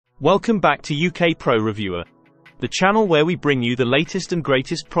Welcome back to UK Pro Reviewer, the channel where we bring you the latest and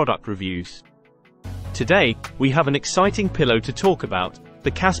greatest product reviews. Today, we have an exciting pillow to talk about,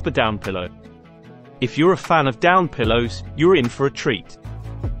 the Casper Down Pillow. If you're a fan of down pillows, you're in for a treat.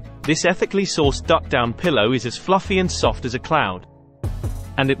 This ethically sourced duck down pillow is as fluffy and soft as a cloud.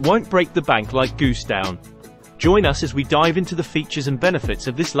 And it won't break the bank like goose down. Join us as we dive into the features and benefits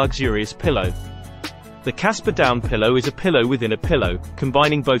of this luxurious pillow. The Casper Down Pillow is a pillow within a pillow,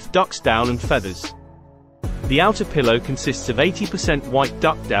 combining both duck's down and feathers. The outer pillow consists of 80% white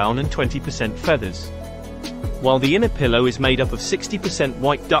duck down and 20% feathers, while the inner pillow is made up of 60%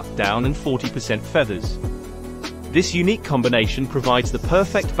 white duck down and 40% feathers. This unique combination provides the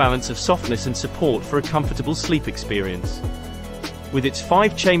perfect balance of softness and support for a comfortable sleep experience. With its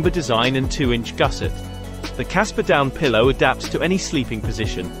 5-chamber design and 2-inch gusset, the Casper Down Pillow adapts to any sleeping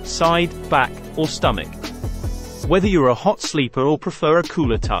position, side, back, or stomach. Whether you're a hot sleeper or prefer a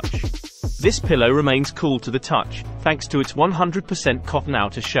cooler touch, this pillow remains cool to the touch, thanks to its 100% cotton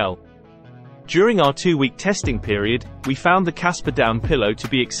outer shell. During our 2-week testing period, we found the Casper Down Pillow to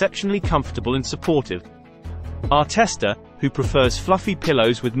be exceptionally comfortable and supportive. Our tester, who prefers fluffy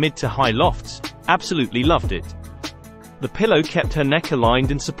pillows with mid to high lofts, absolutely loved it. The pillow kept her neck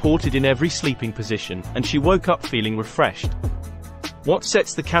aligned and supported in every sleeping position, and she woke up feeling refreshed. What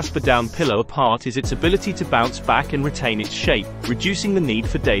sets the Casper Down Pillow apart is its ability to bounce back and retain its shape, reducing the need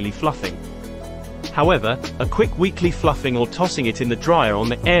for daily fluffing. However, a quick weekly fluffing or tossing it in the dryer on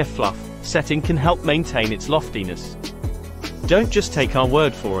the air fluff setting can help maintain its loftiness. Don't just take our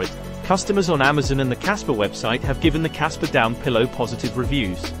word for it. Customers on Amazon and the Casper website have given the Casper Down Pillow positive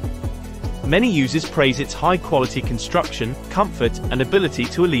reviews. Many users praise its high-quality construction, comfort, and ability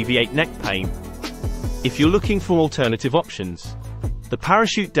to alleviate neck pain. If you're looking for alternative options, the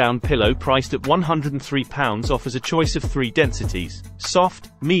Parachute Down Pillow, priced at £103, offers a choice of 3 densities: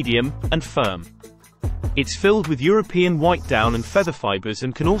 soft, medium, and firm. It's filled with European white down and feather fibers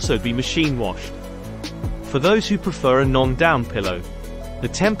and can also be machine washed. For those who prefer a non-down pillow, the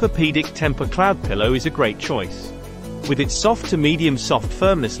Tempur-Pedic Temper Cloud Pillow is a great choice. With its soft to medium soft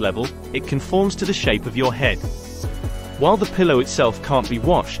firmness level, it conforms to the shape of your head. While the pillow itself can't be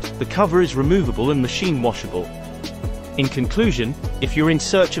washed, the cover is removable and machine washable. In conclusion, if you're in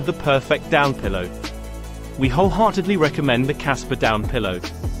search of the perfect down pillow, we wholeheartedly recommend the Casper Down Pillow.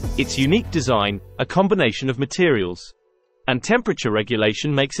 Its unique design, a combination of materials, and temperature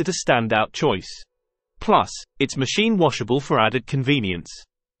regulation makes it a standout choice. Plus, it's machine washable for added convenience.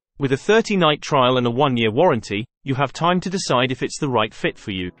 With a 30-night trial and a 1-year warranty, you have time to decide if it's the right fit for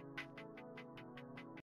you.